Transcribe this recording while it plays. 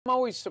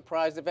always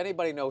surprised if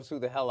anybody knows who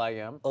the hell I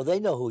am. Oh, they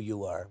know who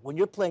you are. When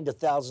you're playing to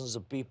thousands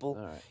of people,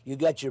 you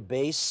got your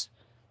bass,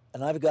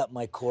 and I've got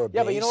my core bass.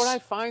 Yeah, but you know what I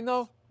find,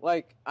 though?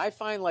 Like, I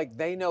find, like,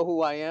 they know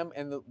who I am,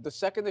 and the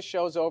second the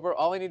show's over,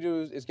 all I need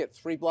to do is get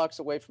 3 blocks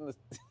away from the,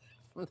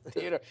 from the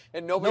theater,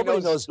 and nobody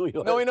knows who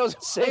you are. Nobody knows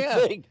who Same I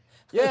am. thing.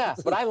 Yeah,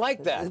 but I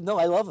like that. No,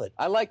 I love it.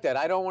 I like that.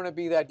 I don't want to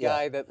be that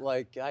guy that,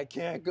 like, I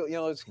can't go, you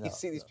know, you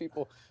see these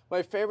people.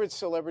 My favorite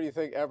celebrity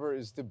thing ever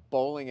is the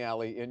bowling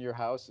alley in your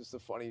house. It's the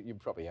funny, you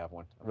probably have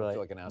one. I don't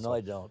feel like an asshole. No,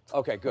 I don't.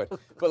 Okay, good.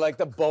 But like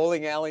the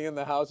bowling alley in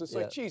the house, it's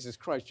like, Jesus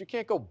Christ, you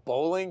can't go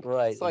bowling.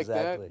 Right, it's like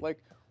exactly. that. Like,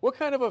 what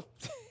kind of a...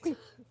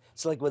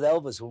 It's like with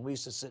Elvis, when we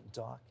used to sit and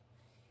talk,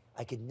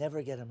 I could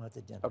never get him out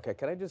to dinner. Okay,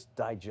 can I just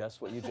digest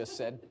what you just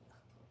said?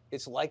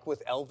 It's like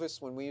with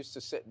Elvis when we used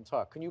to sit and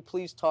talk. Can you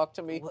please talk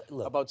to me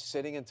about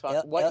sitting and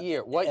talking? What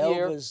year? What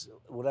year? Elvis,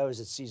 when I was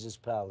at Caesar's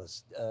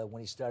Palace,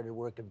 when he started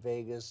work in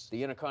Vegas.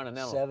 The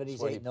Intercontinental.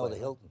 70s, no, the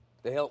Hilton.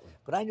 The Hilton.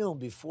 But I knew him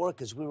before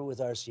because we were with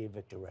RCA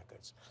Victor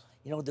Records.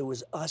 You know, there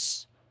was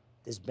us,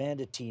 this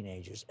band of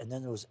teenagers, and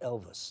then there was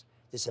Elvis,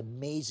 this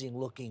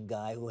amazing-looking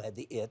guy who had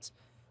the it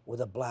with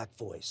a black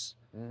voice.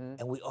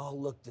 And we all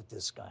looked at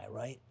this guy,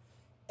 right?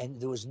 And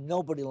there was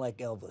nobody like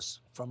Elvis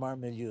from our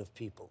milieu of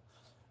people.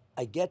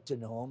 I get to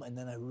know him, and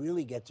then I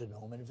really get to know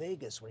him in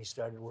Vegas when he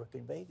started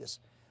working in Vegas,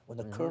 when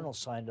the Colonel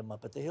signed him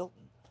up at the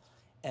Hilton.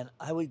 And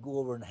I would go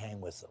over and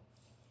hang with him.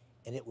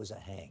 And it was a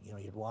hang. You know,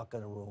 you'd walk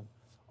in a room,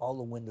 all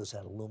the windows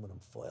had aluminum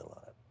foil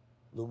on it.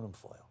 Aluminum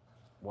foil.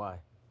 Why?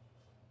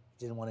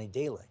 Didn't want any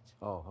daylight.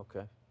 Oh,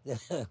 okay.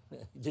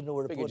 Didn't know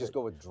where to put it. You just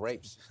go with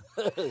drapes.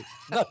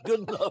 Not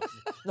good enough.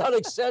 Not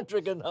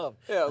eccentric enough.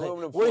 Yeah,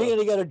 aluminum foil. Where are you going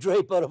to get a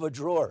drape out of a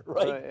drawer,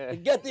 right? Yeah.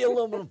 Get the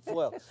aluminum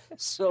foil.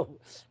 So,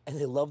 and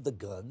they loved the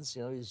guns.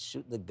 You know, he's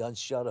shooting the guns,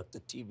 shot up the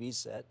TV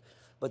set.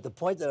 But the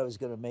point that I was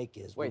going to make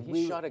is... Wait,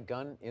 he shot a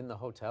gun in the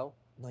hotel?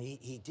 No,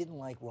 he didn't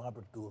like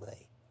Robert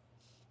Goulet.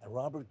 And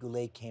Robert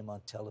Goulet came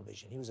on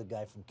television. He was a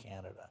guy from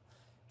Canada.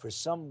 For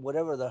some,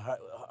 whatever the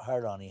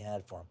hard-on he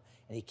had for him.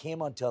 And he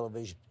came on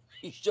television.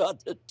 He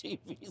shot the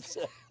TV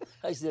set.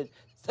 I said,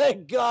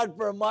 thank God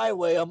for My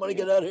Way. I'm going to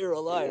get out of here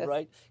alive,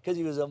 right? Because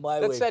he was a My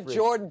Way That's that freak.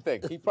 Jordan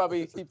thing. He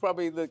probably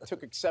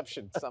took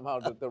exception somehow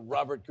to the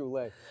Robert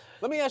Goulet.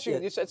 Let me ask you,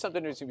 you said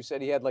something interesting. You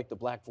said he had like the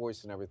black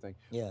voice and everything.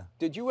 Yeah.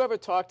 Did you ever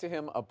talk to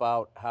him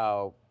about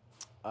how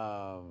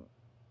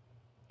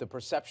the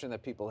perception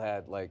that people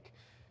had, like,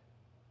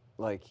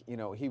 you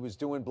know, he was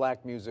doing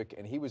black music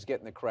and he was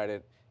getting the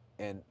credit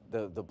and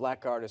the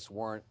black artists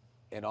weren't,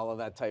 and all of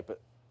that type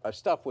of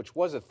stuff, which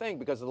was a thing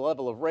because of the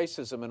level of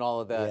racism and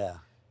all of that. Yeah.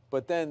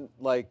 But then,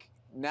 like,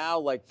 now,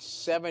 like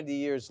 70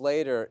 years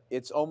later,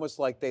 it's almost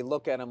like they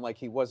look at him like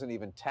he wasn't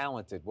even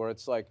talented, where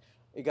it's like,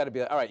 you got to be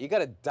like, all right, you got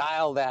to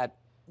dial that.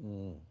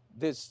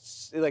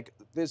 There's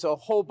a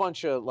whole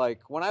bunch of,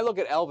 like, when I look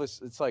at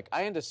Elvis, it's like,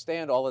 I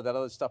understand all of that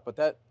other stuff, but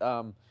that,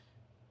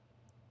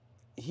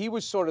 he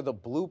was sort of the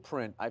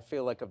blueprint, I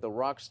feel like, of the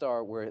rock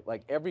star, where,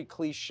 like, every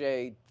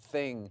cliche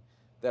thing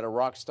that a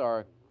rock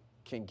star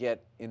can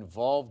get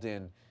involved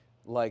in,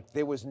 like,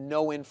 there was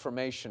no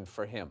information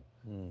for him.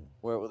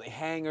 Where the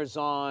hangers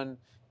on,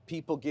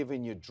 people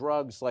giving you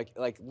drugs, like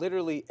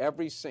literally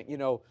every, you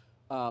know,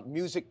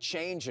 music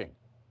changing,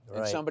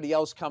 and somebody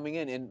else coming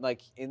in,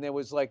 and there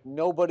was like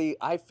nobody,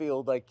 I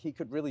feel like he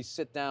could really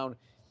sit down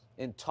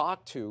and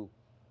talk to.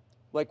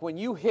 Like when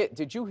you hit,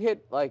 did you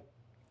hit, like,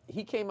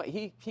 he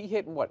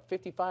hit in what,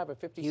 55 or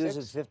 56? He was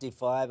at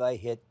 55, I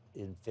hit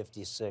in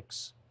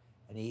 56.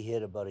 And he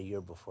hit about a year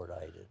before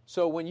I did.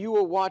 So when you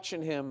were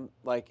watching him,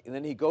 like, and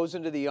then he goes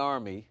into the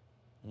Army,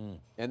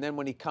 and then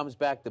when he comes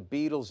back, the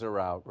Beatles are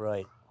out.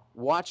 Right.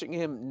 Watching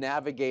him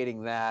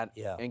navigating that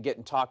and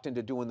getting talked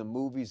into doing the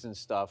movies and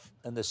stuff.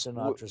 And the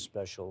Sinatra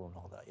special and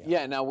all that,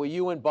 Yeah, now were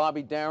you and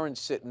Bobby Darin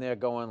sitting there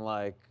going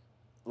like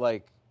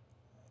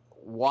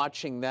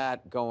watching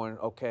that going,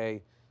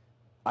 okay,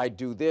 I'd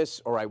do this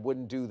or I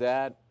wouldn't do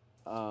that?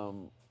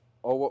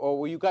 Or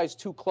were you guys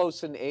too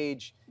close in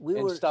age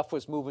stuff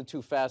was moving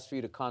too fast for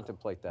you to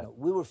contemplate that? No,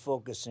 we were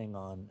focusing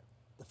on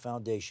the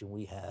foundation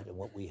we had and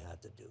what we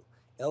had to do.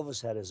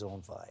 Elvis had his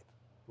own vibe.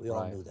 We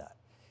all knew that.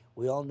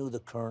 We all knew the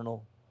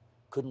Colonel,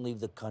 couldn't leave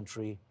the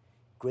country,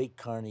 great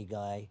carny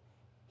guy.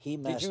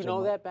 Did you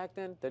know that back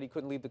then, that he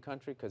couldn't leave the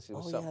country because he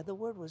was yeah, the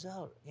word was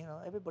out. You know,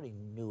 everybody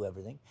knew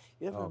everything.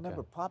 You have to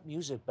remember, pop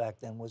music back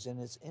then was in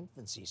its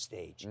infancy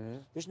stage.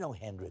 There's no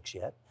Hendrix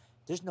yet.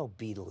 There's no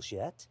Beatles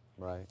yet.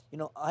 Right. You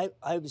know,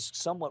 I was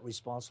somewhat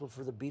responsible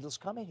for the Beatles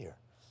coming here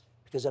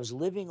because I was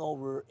living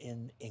over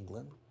in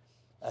England,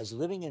 I was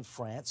living in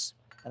France,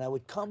 and I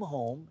would come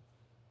home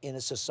in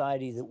a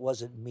society that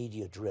wasn't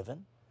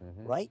media-driven,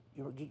 right?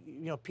 You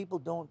know, people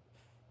don't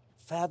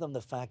fathom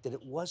the fact that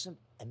it wasn't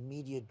a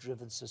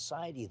media-driven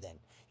society then.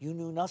 You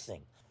knew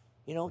nothing.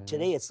 You know,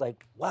 today it's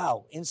like,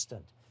 wow,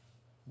 instant.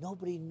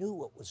 Nobody knew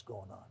what was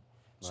going on.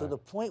 So the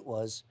point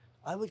was,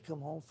 I would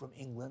come home from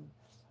England,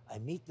 I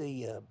meet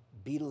the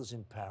Beatles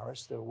in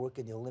Paris. They were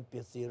working the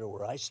Olympia Theater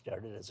where I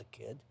started as a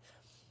kid.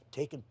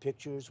 taking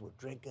pictures, we're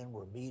drinking,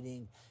 we're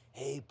meeting.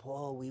 Hey,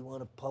 Paul, we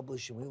want to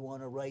publish and we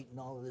want to write and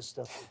all of this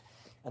stuff.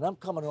 And I'm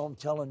coming home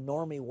telling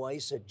Normie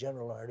Weiss at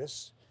General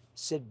Artists,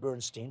 Sid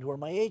Bernstein, who are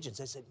my agents.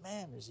 I said,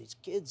 man, there's these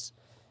kids,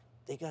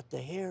 they got the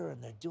hair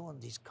and they're doing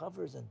these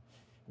covers and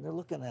they're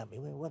looking at me.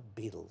 I mean, what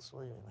Beatles?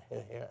 What do you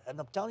mean, hair? And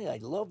I'm telling you, I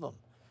love them.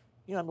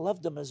 You know, I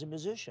loved them as a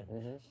musician.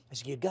 I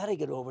said, you got to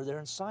get over there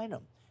and sign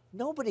them.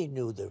 Nobody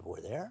knew they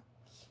were there.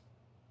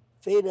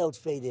 Fade out,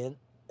 fade in.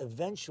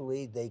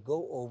 Eventually, they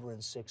go over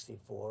in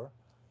 '64,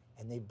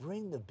 and they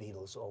bring the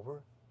Beatles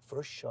over,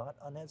 first shot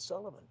on Ed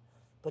Sullivan.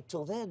 But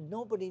till then,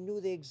 nobody knew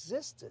they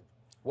existed.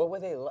 What were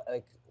they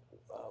like?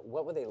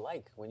 What were they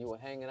like when you were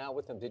hanging out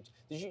with them? Did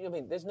you? I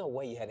mean, there's no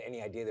way you had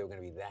any idea they were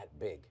going to be that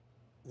big.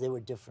 They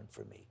were different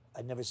for me.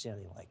 I'd never seen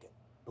anything like it.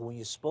 But when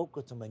you spoke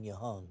with them and you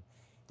hung,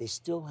 they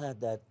still had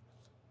that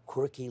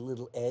quirky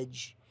little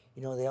edge.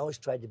 You know, they always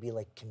tried to be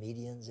like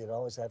comedians. They'd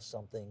always have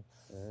something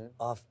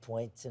off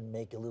point and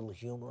make a little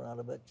humor out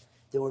of it.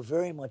 They were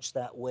very much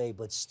that way,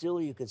 but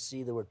still you could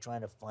see they were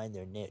trying to find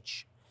their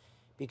niche.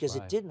 Because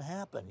it didn't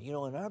happen. You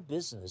know, in our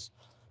business,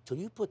 till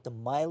you put the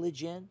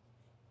mileage in,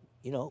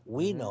 you know,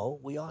 we know,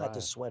 we all had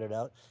to sweat it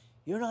out.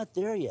 You're not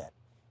there yet.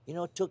 You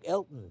know, it took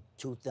Elton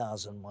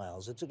 2,000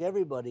 miles. It took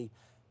everybody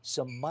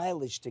some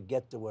mileage to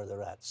get to where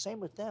they're at.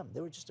 Same with them.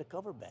 They were just a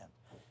cover band.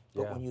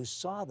 But when you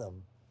saw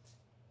them,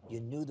 you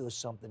knew there was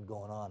something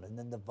going on. And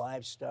then the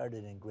vibe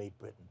started in Great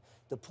Britain.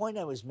 The point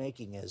I was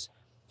making is,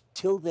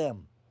 till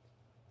then,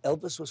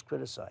 Elvis was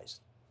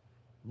criticized.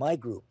 My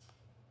group,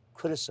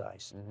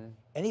 criticized.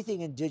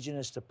 Anything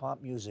indigenous to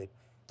pop music,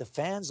 the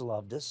fans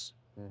loved us,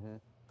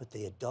 but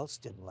the adults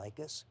didn't like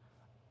us.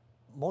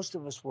 Most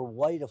of us were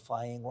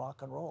whiteifying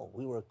rock and roll.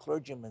 We were a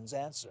clergyman's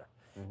answer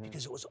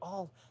because it was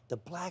all the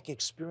black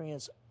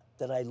experience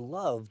that I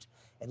loved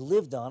and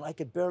lived on. I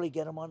could barely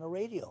get them on the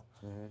radio.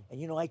 And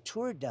you know, I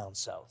toured down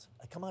south.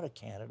 I come out of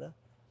Canada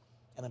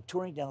and I'm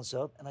touring down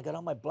south and I got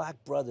all my black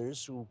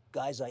brothers, who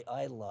guys I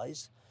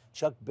idolized,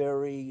 Chuck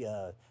Berry,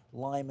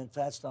 Lyman,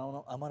 Fats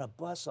Domino. I'm on a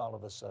bus all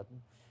of a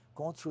sudden,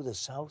 going through the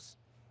South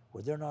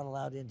where they're not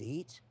allowed in to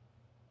eat.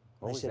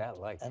 What was that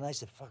like? And I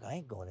said, fuck, I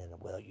ain't going in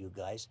without you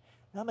guys.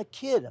 Now I'm a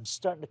kid. I'm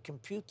starting to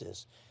compute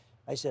this.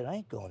 I said, I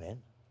ain't going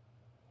in.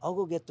 I'll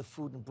go get the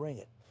food and bring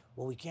it.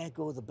 Well, we can't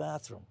go to the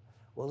bathroom.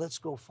 Well, let's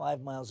go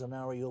 5 miles an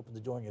hour. You open the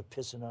door and you're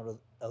pissing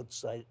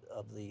outside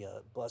of the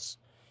bus.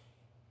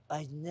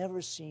 I'd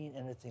never seen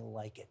anything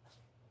like it.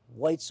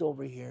 Whites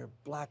over here,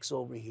 blacks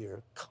over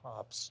here,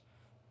 cops,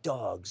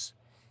 dogs.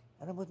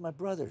 And I'm with my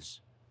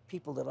brothers,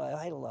 people that I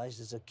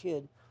idolized as a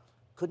kid.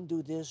 Couldn't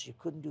do this, you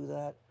couldn't do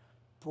that.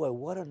 Boy,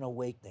 what an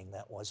awakening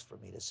that was for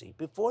me to see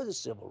before the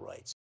civil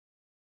rights.